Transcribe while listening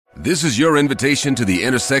This is your invitation to the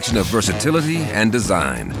intersection of versatility and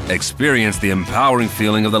design. Experience the empowering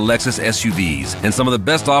feeling of the Lexus SUVs and some of the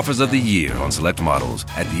best offers of the year on select models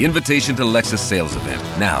at the Invitation to Lexus sales event,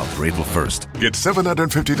 now through April 1st. Get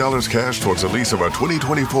 $750 cash towards the lease of a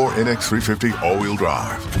 2024 NX350 all-wheel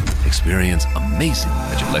drive. Experience amazing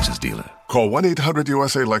at your Lexus dealer. Call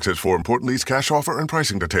 1-800-USA-LEXUS for important lease cash offer and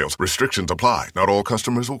pricing details. Restrictions apply. Not all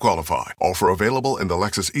customers will qualify. Offer available in the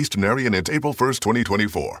Lexus Eastern area and it's April 1st,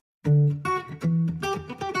 2024.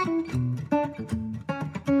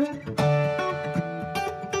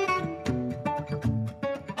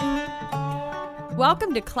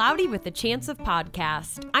 Welcome to Cloudy with a Chance of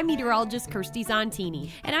Podcast. I'm meteorologist Kirsty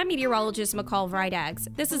Zontini. And I'm meteorologist McCall Vrydags.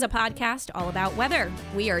 This is a podcast all about weather.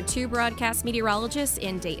 We are two broadcast meteorologists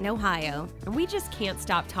in Dayton, Ohio. And we just can't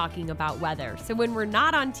stop talking about weather. So when we're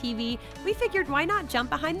not on TV, we figured why not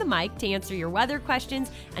jump behind the mic to answer your weather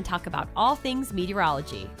questions and talk about all things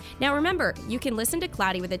meteorology. Now remember, you can listen to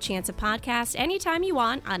Cloudy with a Chance of Podcast anytime you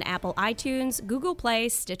want on Apple iTunes, Google Play,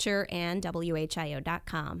 Stitcher, and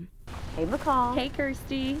WHIO.com. Hey, McCall. Hey,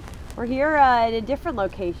 Kirsty. We're here at a different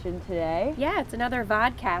location today. Yeah, it's another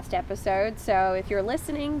vodcast episode, so if you're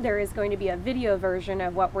listening, there is going to be a video version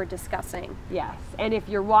of what we're discussing. Yes, and if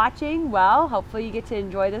you're watching, well, hopefully you get to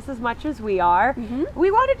enjoy this as much as we are. Mm-hmm.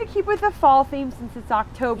 We wanted to keep with the fall theme since it's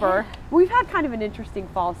October. Yeah. We've had kind of an interesting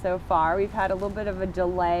fall so far. We've had a little bit of a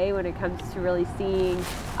delay when it comes to really seeing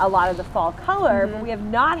a lot of the fall color, but we have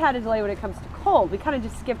not had a delay when it comes to cold. We kind of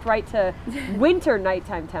just skipped right to winter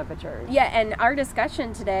nighttime temperatures. Yeah, and our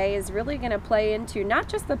discussion today is really going to play into not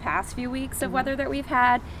just the past few weeks of weather that we've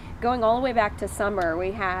had, going all the way back to summer.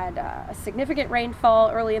 We had a significant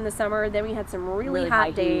rainfall early in the summer, then we had some really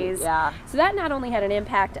hot days. Yeah. So that not only had an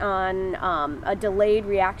impact on a delayed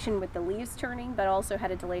reaction with the leaves turning, but also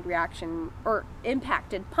had a delayed reaction or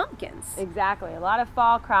impacted pumpkins. Exactly, a lot of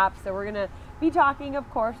fall crops. So we're going to be talking, of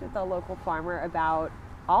course, with a local farmer about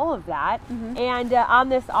all of that. And on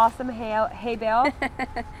this awesome hay bale,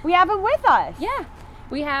 we have him with us. Yeah.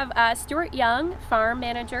 We have Stuart Young, farm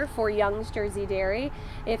manager for Young's Jersey Dairy.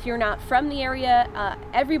 If you're not from the area,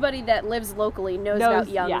 everybody that lives locally knows about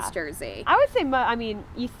Young's Jersey. I would say,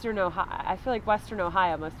 Eastern Ohio. I feel like Western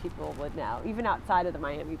Ohio, most people would know, even outside of the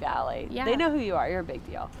Miami Valley. Yeah. They know who you are. You're a big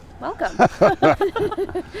deal. Welcome.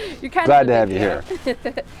 You're kind Glad of to have you here.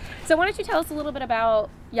 So why don't you tell us a little bit about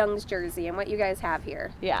Young's Jersey and what you guys have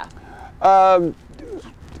here? Yeah. The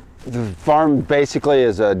farm basically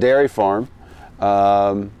is a dairy farm.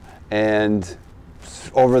 And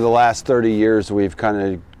over the last 30 years, we've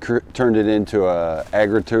kind of turned it into a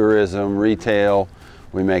agritourism, retail.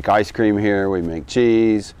 We make ice cream here, we make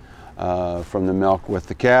cheese from the milk with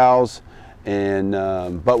the cows. And,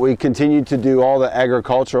 but we continue to do all the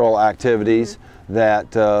agricultural activities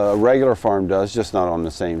that a regular farm does, just not on the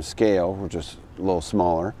same scale. We're just a little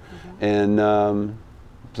smaller. And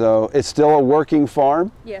so it's still a working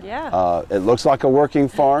farm. Yeah. It looks like a working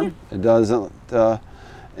farm. It doesn't,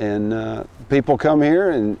 and people come here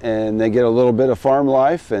and they get a little bit of farm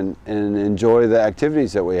life and enjoy the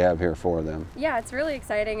activities that we have here for them. Yeah, it's really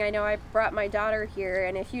exciting. I know I brought my daughter here,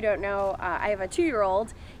 and if you don't know, I have a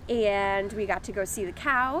 2-year-old, and we got to go see the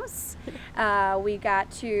cows. We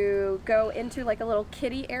got to go into like a little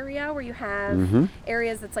kiddie area where you have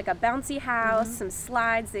areas that's like a bouncy house, some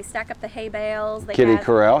slides. They stack up the hay bales. They Kiddie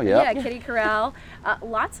corral, yeah, kiddie corral.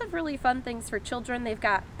 Lots of really fun things for children. They've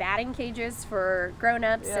got batting cages for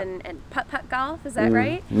grown-ups and putt-putt golf. Is that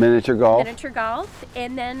right? Miniature golf. Miniature golf.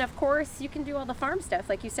 And then, of course, you can do all the farm stuff.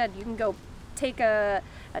 Like you said, you can go take a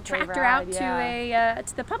tractor out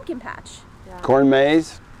to the pumpkin patch. Yeah. Corn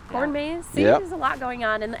maze. Corn maze. See, there's a lot going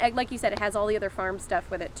on. And like you said, it has all the other farm stuff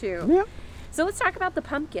with it, too. Yep. So let's talk about the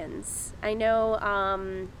pumpkins. I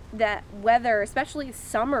know that weather, especially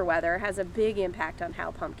summer weather, has a big impact on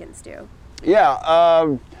how pumpkins do.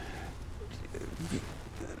 Yeah.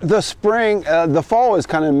 The spring, the fall is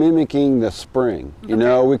kind of mimicking the spring. You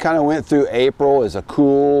know, we kind of went through April as a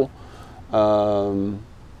cool,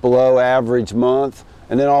 below average month.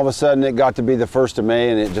 And then all of a sudden it got to be the 1st of May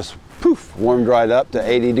and it just poof, warmed right up to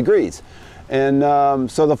 80 degrees. And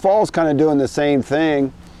so the fall's kind of doing the same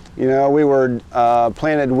thing. You know, we were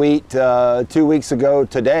planted wheat 2 weeks ago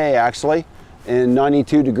today, actually, in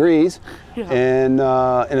 92 degrees and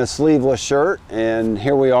in a sleeveless shirt. And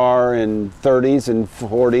here we are in 30s and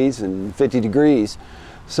 40s and 50 degrees.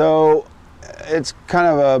 So it's kind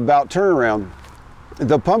of about turnaround.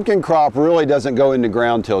 The pumpkin crop really doesn't go into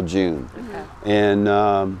ground till June.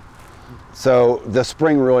 And so the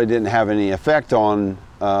spring really didn't have any effect on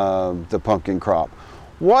the pumpkin crop.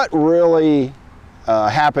 What really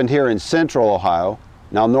happened here in central Ohio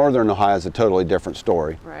Now northern Ohio is a totally different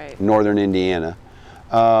story. Right. Northern Indiana.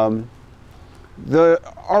 Our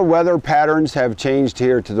weather patterns have changed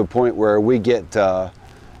here to the point where we get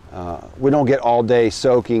we don't get all day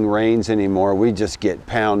soaking rains anymore. We just get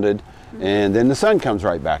pounded, and then the sun comes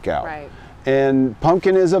right back out. Right. And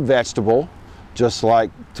pumpkin is a vegetable, just like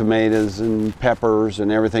tomatoes and peppers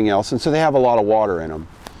and everything else, and so they have a lot of water in them.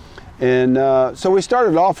 And so we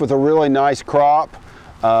started off with a really nice crop,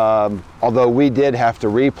 although we did have to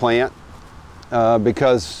replant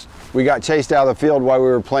because we got chased out of the field while we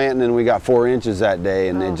were planting, and we got 4 inches that day,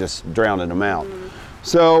 and it just drowned them out.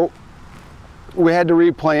 So we had to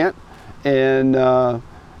replant, and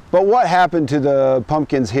but what happened to the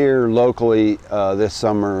pumpkins here locally this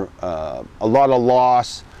summer? A lot of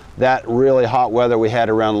loss. That really hot weather we had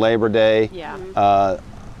around Labor Day. Yeah.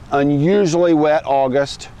 Unusually wet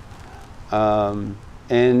August, and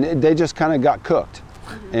they just kind of got cooked,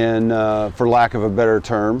 and for lack of a better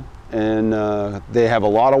term. And they have a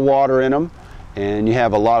lot of water in them, and you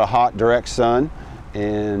have a lot of hot direct sun.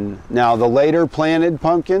 And now the later planted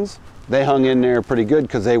pumpkins, they hung in there pretty good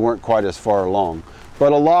because they weren't quite as far along.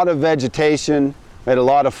 But a lot of vegetation, we had a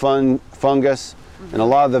lot of fungus, and a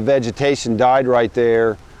lot of the vegetation died right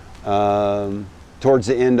there towards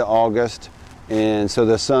the end of August. And so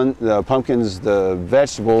the pumpkins, the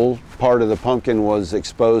vegetable part of the pumpkin was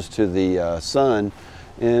exposed to the sun,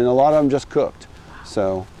 and a lot of them just cooked.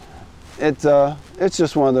 So it's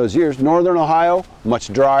just one of those years. Northern Ohio,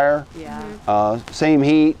 much drier. Yeah. Same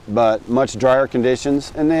heat, but much drier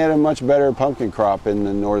conditions, and they had a much better pumpkin crop in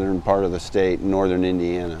the northern part of the state, northern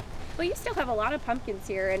Indiana. Well, you still have a lot of pumpkins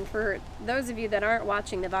here, and for those of you that aren't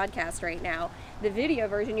watching the podcast right now, the video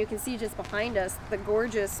version, you can see just behind us the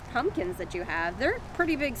gorgeous pumpkins that you have. They're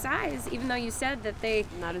pretty big size, even though you said that they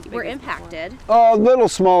Not as big were as impacted. A little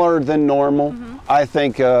smaller than normal. I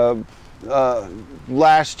think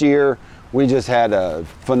last year we just had a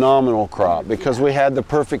phenomenal crop because we had the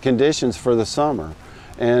perfect conditions for the summer.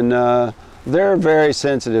 And they're very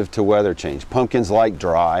sensitive to weather change. Pumpkins like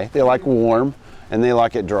dry, they like warm, and they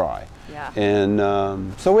like it dry. Yeah. And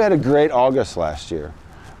so we had a great August last year.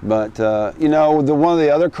 But you know, one of the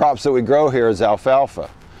other crops that we grow here is alfalfa.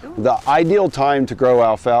 The ideal time to grow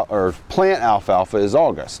alfalfa or plant alfalfa is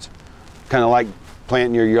August. Kind of like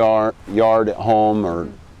planting your yard at home or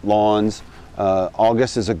lawns.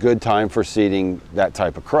 August is a good time for seeding that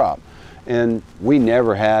type of crop. And we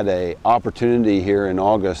never had an opportunity here in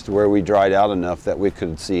August where we dried out enough that we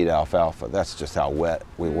could seed alfalfa. That's just how wet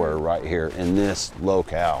we were right here in this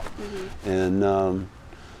locale. And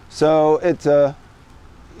so it's,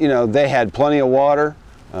 you know, they had plenty of water.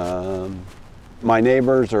 My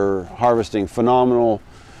neighbors are harvesting phenomenal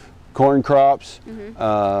corn crops.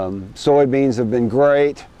 Soybeans have been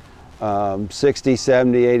great. 60,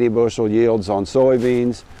 70, 80 bushel yields on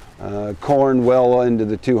soybeans. Corn well into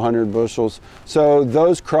the 200 bushels. So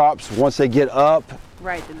those crops, once they get up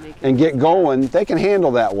Right. Then they can and get going, they can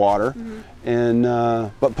handle that water. And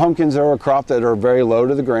but pumpkins are a crop that are very low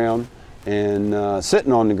to the ground and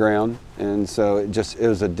sitting on the ground, and so it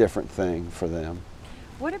was a different thing for them.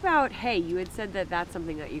 What about hay? You had said that that's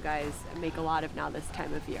something that you guys make a lot of now this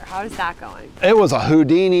time of year. How is that going? It was a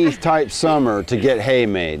Houdini type summer to get hay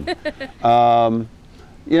made.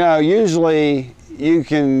 You know, usually you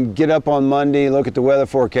can get up on Monday, look at the weather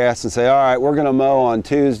forecast and say, all right, we're gonna mow on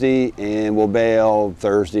Tuesday and we'll bale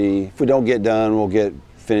Thursday. If we don't get done, we'll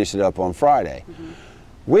finish it up on Friday.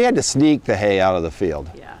 We had to sneak the hay out of the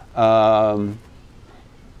field. Yeah.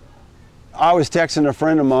 I was texting a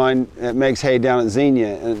friend of mine that makes hay down at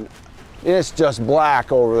Xenia, and it's just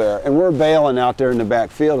black over there. And we're baling out there in the back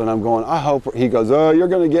field, and I'm going, I hope, he goes, oh, you're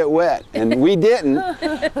gonna get wet. And we didn't,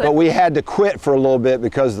 but we had to quit for a little bit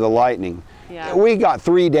because of the lightning. Yeah. We got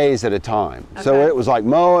 3 days at a time. So Okay. it was like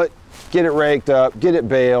mow it, get it raked up, get it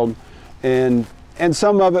baled, and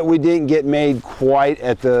some of it we didn't get made quite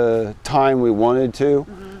at the time we wanted to.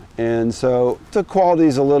 And so the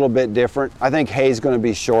quality's a little bit different. I think hay's going to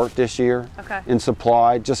be short this year Okay. in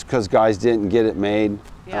supply, just because guys didn't get it made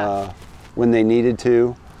Yeah. when they needed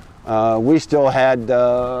to. We still had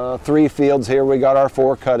 3 fields here we got our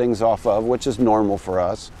 4 cuttings off of, which is normal for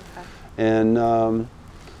us. And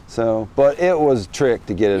so, but it was a trick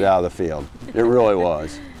to get it out of the field. It really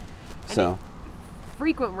was. So.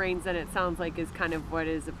 Frequent rains, then it sounds like, is kind of what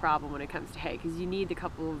is the problem when it comes to hay, because you need a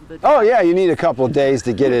couple of the. Oh yeah, you need a couple of days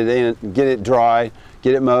to get it in, get it dry,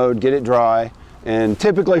 get it mowed, get it dry. And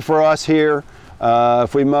typically for us here,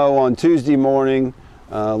 if we mow on Tuesday morning,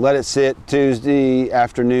 let it sit Tuesday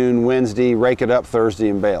afternoon, Wednesday, rake it up Thursday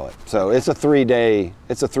and bale it. So it's a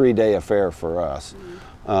 3-day affair for us,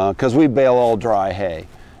 because we bale all dry hay.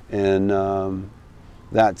 And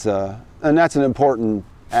that's and that's an important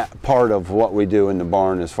part of what we do in the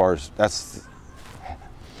barn. As far as that's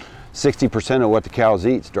 60% of what the cows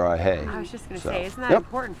eat's dry hay. I was just going to say, isn't that Yep.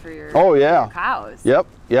 important for your, Oh yeah. your cows?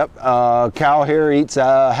 Yep. Cow here eats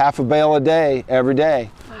half a bale a day every day.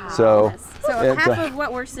 So So it's half of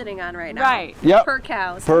what we're sitting on right now. Right. Yep. Per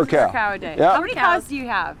cow. So per Per cow. cow a day. Yep. How many cows do you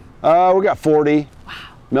have? We got 40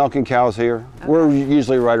 milking cows here. We're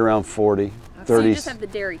usually right around 40, So 30. you just have the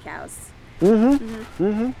dairy cows.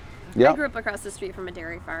 I Yep. grew up across the street from a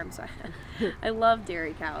dairy farm, so I love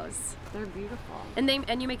dairy cows. They're beautiful.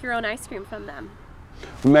 And you make your own ice cream from them.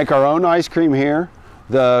 We make our own ice cream here.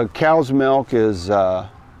 The cow's milk is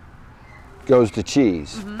goes to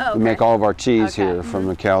cheese. Oh, We make okay. all of our cheese Okay. here from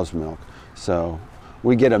the cow's milk. So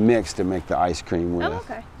we get a mix to make the ice cream with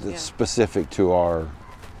okay. that's Yeah. specific to our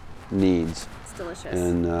needs. It's delicious.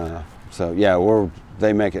 And so yeah,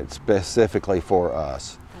 they make it specifically for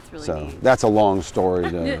us. That's really So neat. that's a long story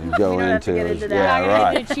to go don't have to into. get into that. Yeah, We're gonna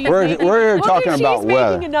right. get into cheese We're making. here We'll talking do about cheese making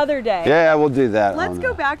weather. another day. Yeah, we'll do that. Let's on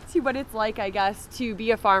go back to what it's like, I guess, to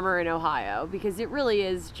be a farmer in Ohio, because it really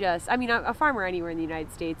is just, I mean, a farmer anywhere in the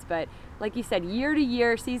United States, but like you said, year to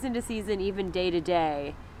year, season to season, even day to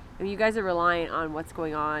day, I mean, you guys are reliant on what's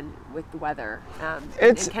going on with the weather.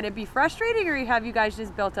 And can it be frustrating, or have you guys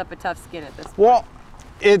just built up a tough skin at this point? Well,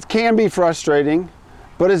 it can be frustrating,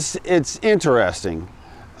 but it's interesting.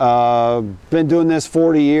 Been doing this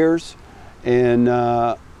 40 years,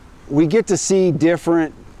 and we get to see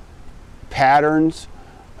different patterns.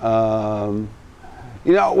 You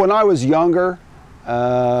know, when I was younger,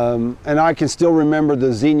 and I can still remember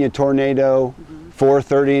the Xenia tornado,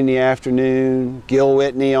 4:30 in the afternoon, Gil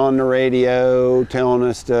Whitney on the radio telling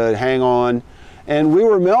us to hang on, and we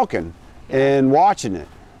were milking and watching it.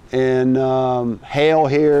 And hail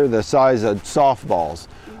here the size of softballs.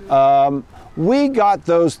 We got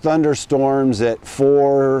those thunderstorms at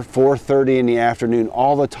 4:30 in the afternoon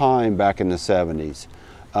all the time back in the 70s.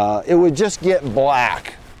 It would just get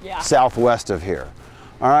black southwest of here.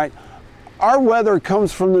 All right, our weather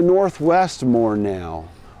comes from the northwest more now,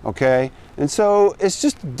 okay? And so it's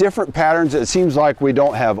just different patterns. It seems like we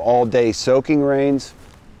don't have all day soaking rains.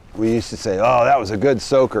 We used to say, oh, that was a good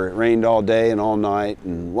soaker. It rained all day and all night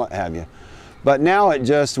and what have you. But now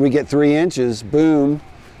we get 3 inches, boom,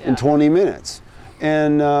 in 20 minutes.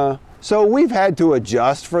 And so we've had to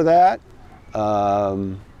adjust for that.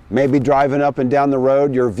 Maybe driving up and down the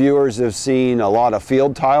road, your viewers have seen a lot of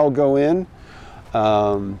field tile go in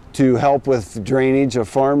to help with drainage of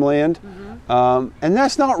farmland. And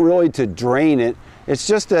that's not really to drain it. It's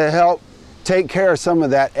just to help take care of some of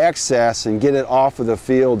that excess and get it off of the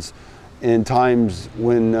fields in times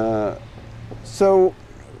when, so,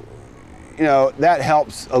 you know, that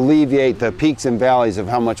helps alleviate the peaks and valleys of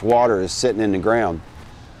how much water is sitting in the ground.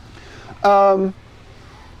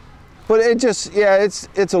 But it just, yeah,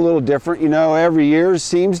 it's a little different. You know, every year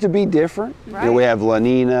seems to be different. You know, we have La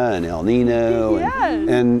Nina and El Nino.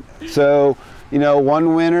 And so, you know,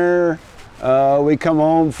 one winter, we come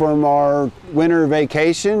home from our winter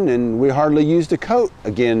vacation and we hardly used a coat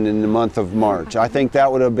again in the month of March. I think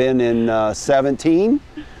that would have been in 17.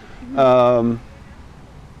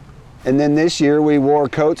 And then this year we wore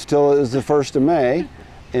coats till it was the 1st of May.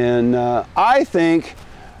 And I think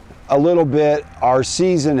a little bit our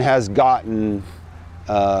season has gotten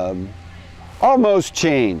almost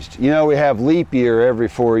changed. You know, we have leap year every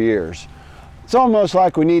 4 years. It's almost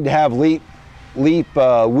like we need to have leap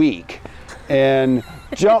week and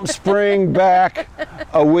jump spring back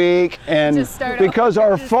a week, and because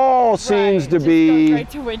our fall seems to be goes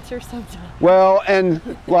right to winter sometimes. well, and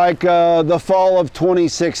like the fall of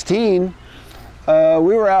 2016,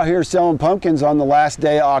 we were out here selling pumpkins on the last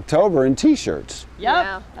day of October in t-shirts.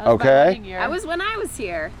 Yep. Okay. I was when I was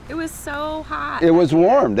here. It was so hot. It was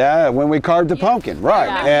warm when we carved the pumpkin, right?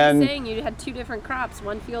 Yeah. And You were saying you had 2 different crops.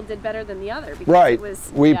 One field did better than the other because right, it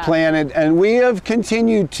was. we planted, and we have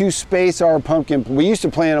continued to space our pumpkin. We used to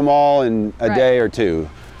plant them all in a day or two.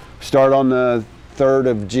 Start on the 3rd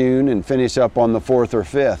of June and finish up on the 4th or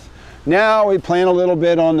 5th. Now we plant a little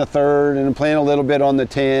bit on the 3rd and plant a little bit on the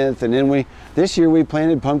 10th, and then this year we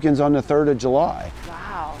planted pumpkins on the 3rd of July.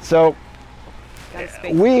 Wow. So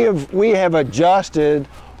we have adjusted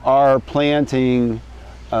our planting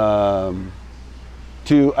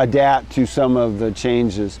to adapt to some of the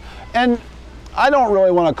changes. And I don't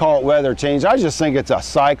really want to call it weather change. I just think it's a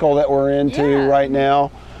cycle that we're into right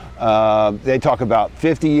now. They talk about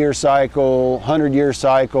 50-year cycle, 100-year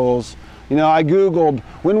cycles. You know, I Googled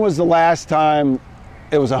when was the last time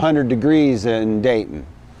it was 100 degrees in Dayton.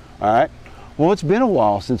 All right. Well, it's been a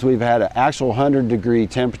while since we've had an actual 100-degree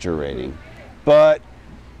temperature rating, but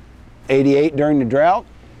 88 during the drought,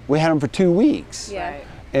 we had them for 2 weeks. Yeah. Right.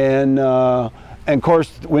 And of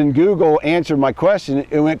course, when Google answered my question,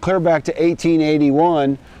 it went clear back to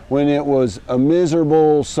 1881 when it was a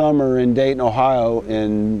miserable summer in Dayton, Ohio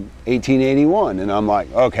in 1881. And I'm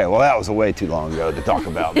like, okay, well, that was way too long ago to talk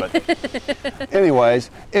about. But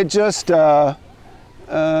anyways, it just... But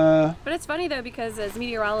it's funny though, because as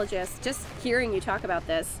meteorologists, just hearing you talk about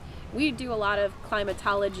this, we do a lot of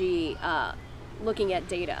climatology looking at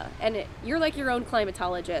data. And you're like your own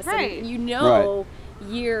climatologist. Right. And you know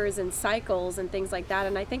years and cycles and things like that.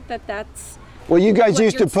 And I think that that's... Well, you guys what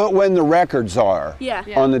used to you're- put when the records are Yeah.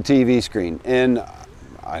 on the TV screen, and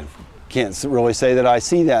I can't really say that I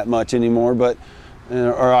see that much anymore, but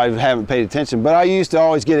or I haven't paid attention. But I used to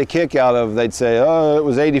always get a kick out of, they'd say, oh, it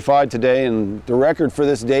was 85 today, and the record for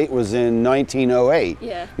this date was in 1908.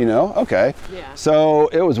 Yeah. You know, okay. Yeah. So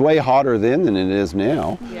it was way hotter then than it is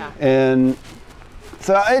now. Yeah. And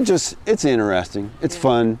so it's interesting. It's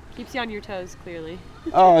fun. Keeps you on your toes, clearly.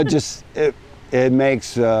 Oh, it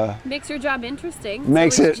makes Makes your job interesting.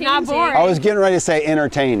 Makes It's always it- Not changing. boring. I was getting ready to say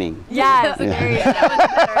entertaining. Yes, There you go.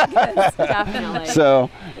 That was better. Yes. definitely. So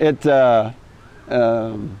it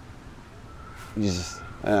you just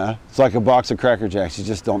it's like a box of Cracker Jacks. You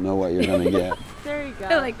just don't know what you're going to get. There you go.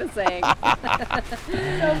 I like the saying.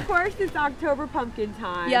 So of course it's October pumpkin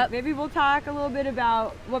time. Yep. Maybe we'll talk a little bit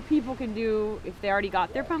about what people can do if they already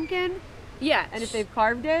got their pumpkin Yeah. and if they've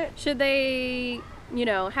carved it. Should they,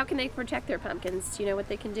 how can they protect their pumpkins? Do you know what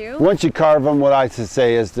they can do? Once you carve them, what I should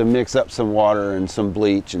say is to mix up some water and some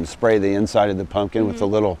bleach and spray the inside of the pumpkin with a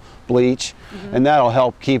little bleach, and that'll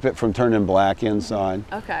help keep it from turning black inside.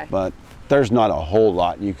 Okay. But there's not a whole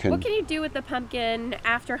lot you can. What can you do with the pumpkin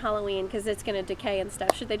after Halloween? Because it's going to decay and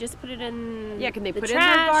stuff. Should they just put it in Yeah, can they the put it in their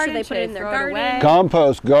trash? garden? Should they Should put it they in their throw it garden? away?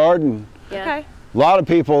 Compost, garden. Yeah. Okay. A lot of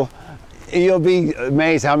people, you'll be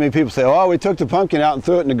amazed how many people say, oh, we took the pumpkin out and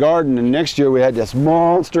threw it in the garden, and next year we had this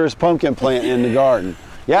monstrous pumpkin plant in the garden.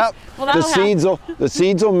 Yep, Well, the that'll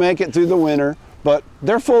seeds will make it through the winter, but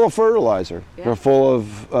they're full of fertilizer. Yeah. They're full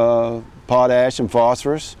of potash and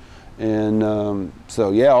phosphorus, and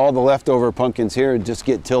so yeah, all the leftover pumpkins here just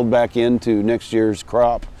get tilled back into next year's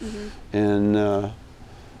crop, and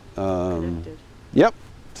Connected. yep.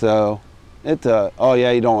 So it oh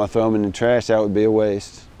yeah, you don't want to throw them in the trash. That would be a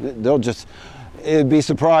waste. It'd be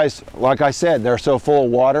surprised. Like I said, they're so full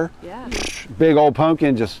of water. Yeah. Big old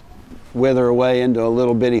pumpkin just wither away into a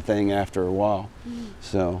little bitty thing after a while.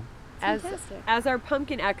 So Fantastic. As our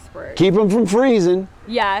pumpkin expert. keep them from freezing.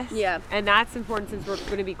 Yes. Yeah. And that's important since we're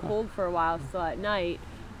going to be cold for a while still at night.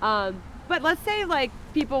 But let's say like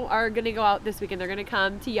people are going to go out this weekend, they're going to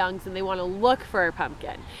come to Young's and they want to look for a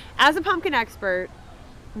pumpkin. As a pumpkin expert,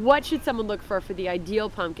 what should someone look for the ideal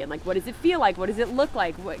pumpkin? Like, what does it feel like? What does it look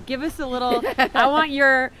like? Give us a little, I want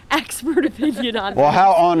your expert opinion on Well, this.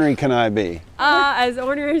 how ornery can I be? As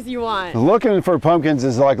ornery as you want. Looking for pumpkins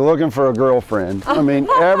is like looking for a girlfriend. I mean,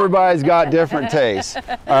 everybody's got different tastes. All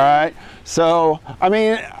right. So, I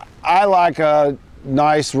mean, I like a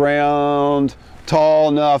nice round, tall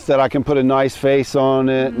enough that I can put a nice face on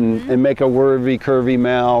it and make a curvy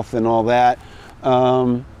mouth and all that.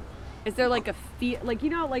 Is there like a feel, like,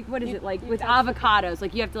 like what is it like with avocados?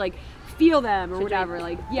 Like you have to like feel them or whatever.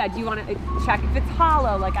 Like, yeah, do you want to check if it's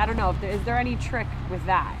hollow? Like, I don't know. Is there any trick with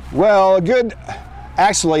that? Well,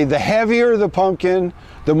 actually, the heavier the pumpkin,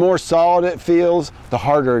 the more solid it feels, the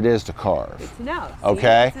harder it is to carve. To know. See,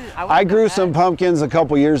 Okay? I grew some pumpkins a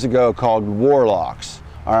couple years ago called Warlocks,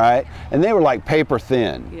 all right? And they were like paper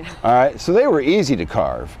thin, Yeah. all right? So they were easy to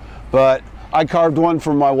carve. But I carved one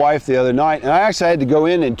for my wife the other night, and I actually had to go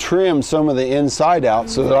in and trim some of the inside out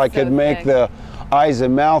so that I so could make thick. the eyes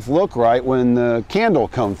and mouth look right when the candle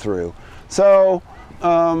come through. So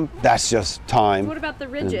that's just time. What about the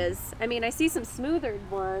ridges? I mean, I see some smoother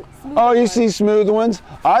ones. Oh, you see smooth ones?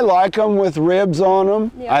 I like them with ribs on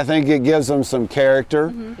them. Yeah. I think it gives them some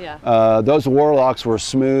character. Yeah. Those Warlocks were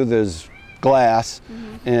smooth as glass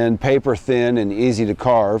and paper thin and easy to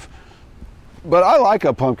carve. But I like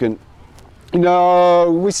a pumpkin.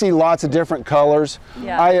 We see lots of different colors.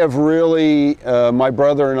 Yeah. I have really, my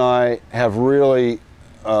brother and I have really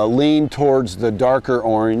leaned towards the darker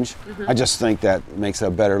orange. I just think that makes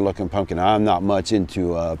a better looking pumpkin. I'm not much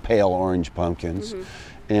into pale orange pumpkins.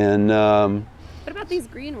 And What about these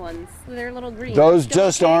green ones? They're little green. those Still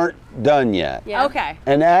just okay? aren't done yet. Yeah. Okay.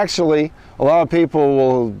 And actually, a lot of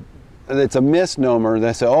people it's a misnomer.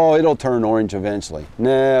 They say, oh, it'll turn orange eventually.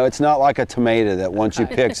 No, it's not like a tomato that once you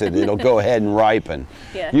pick it, it'll go ahead and ripen.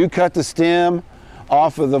 Yeah. You cut the stem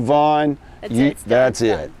off of the vine, That's it, it's done, that's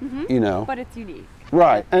it's it. done. You know, But it's unique.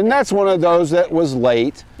 right. And that's one of those that was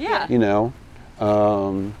late. Yeah. You know,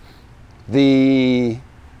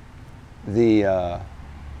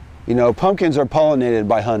 pumpkins are pollinated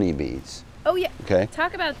by honeybees. Oh yeah. Okay.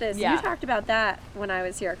 Talk about this. Yeah. You talked about that when I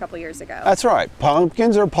was here a couple years ago. That's right.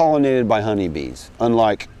 Pumpkins are pollinated by honeybees,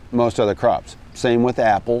 unlike most other crops. Same with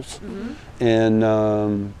apples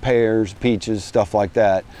and pears, peaches, stuff like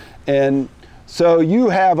that. And so you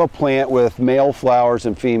have a plant with male flowers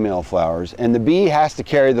and female flowers, and the bee has to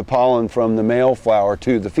carry the pollen from the male flower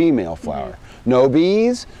to the female flower. No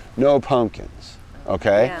bees, no pumpkins.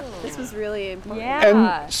 Okay? Yeah, this was really important.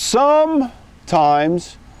 Yeah. And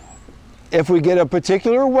sometimes, if we get a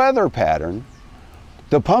particular weather pattern,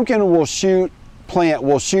 the pumpkin plant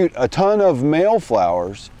will shoot a ton of male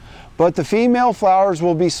flowers, but the female flowers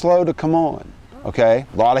will be slow to come on. Okay?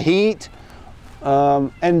 A lot of heat.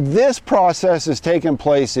 And this process is taking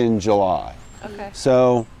place in July. Okay.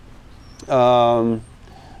 So, and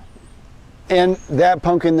that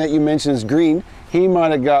pumpkin that you mentioned is green, he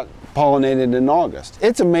might have got pollinated in August.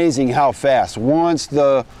 It's amazing how fast, once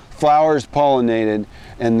the flower's pollinated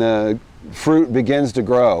and the fruit begins to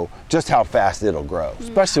grow, just how fast it'll grow,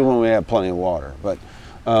 especially when we have plenty of water. But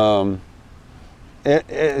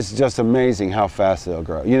it's just amazing how fast they'll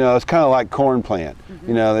grow. You know, it's kind of like corn plant.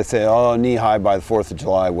 You know, they say, oh, knee high by the 4th of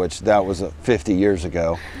July, which that was 50 years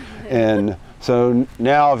ago. And so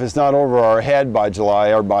now if it's not over our head by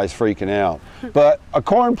July, everybody's freaking out. But a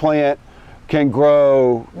corn plant can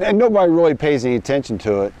grow, and nobody really pays any attention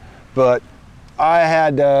to it, but I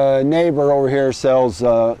had a neighbor over here sells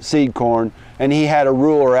seed corn, and he had a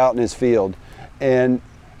ruler out in his field, and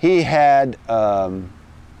he had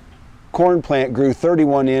corn plant grew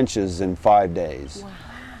 31 inches in 5 days. Wow.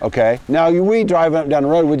 Okay, now we drive up and down the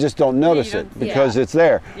road, we just don't notice it because it's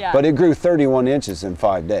there. Yeah. But it grew 31 inches in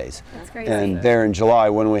 5 days. That's crazy. And there in July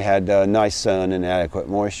when we had nice sun and adequate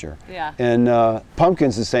moisture. Yeah. And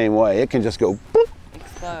pumpkin's the same way. It can just go boop.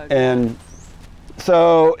 Explode. And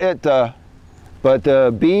so but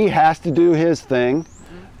the bee has to do his thing,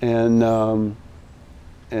 and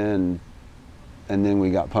then we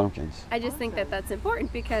got pumpkins. I just think that that's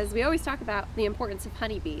important because we always talk about the importance of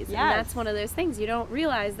honeybees. Yes. And that's one of those things. You don't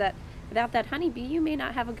realize that without that honeybee, you may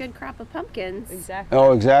not have a good crop of pumpkins. Exactly.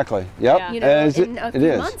 Oh, exactly. Yep. Yeah. You know, And in a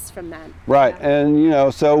few months from then. Right. And, you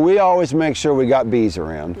know, so we always make sure we got bees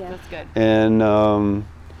around. Yeah. That's good. And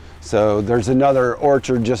so there's another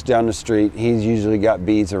orchard just down the street. He's usually got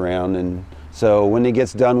bees around, and so when he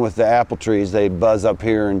gets done with the apple trees, they buzz up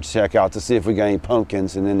here and check out to see if we got any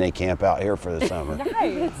pumpkins, and then they camp out here for the summer.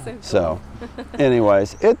 Nice. So,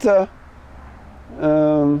 anyways, it's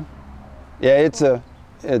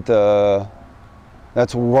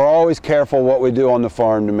we're always careful what we do on the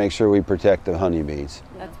farm to make sure we protect the honeybees.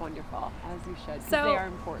 That's wonderful, as you should, 'cause So- they are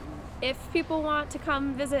important. If people want to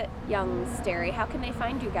come visit Young's Dairy, how can they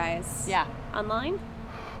find you guys? Yeah. Online?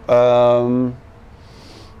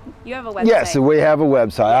 You have a website. Yes, we have a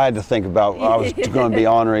website. I had to think about, I was going to be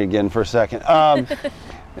ornery again for a second. We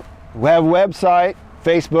have a website,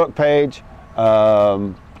 Facebook page.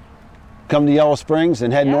 Come to Yellow Springs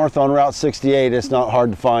and head north on Route 68. It's not hard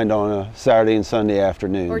to find on a Saturday and Sunday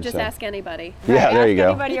afternoon. Or just ask anybody. Yeah, Right, there you ask go.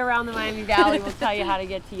 Anybody around the Miami Valley will tell you how to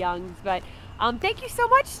get to Young's. But thank you so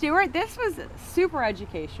much, Stuart. This was super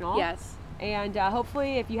educational. Yes. And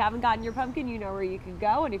hopefully, if you haven't gotten your pumpkin, you know where you can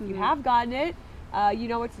go. And if you have gotten it, you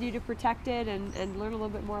know what to do to protect it and learn a little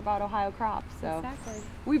bit more about Ohio crops. So Exactly.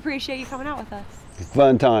 we appreciate you coming out with us.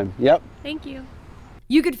 Fun time. Yep. Thank you.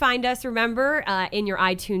 You could find us, remember, in your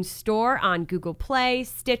iTunes store, on Google Play,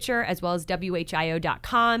 Stitcher, as well as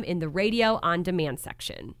WHIO.com in the Radio On Demand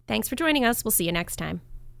section. Thanks for joining us. We'll see you next time.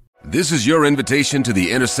 This is your invitation to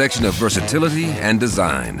the intersection of versatility and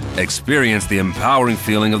design. Experience the empowering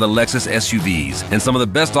feeling of the Lexus SUVs and some of the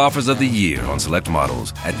best offers of the year on select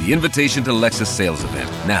models at the Invitation to Lexus sales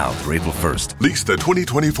event, now through April 1st. Lease the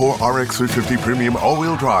 2024 RX 350 Premium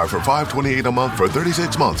all-wheel drive for $528 a month for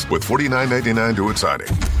 36 months with $49.99 due at signing.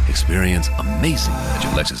 Experience amazing at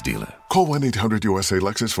your Lexus dealer. Call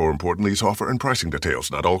 1-800-USA-LEXUS for important lease offer and pricing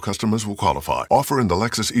details. Not all customers will qualify. Offer in the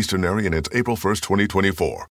Lexus Eastern area and it's April 1st, 2024.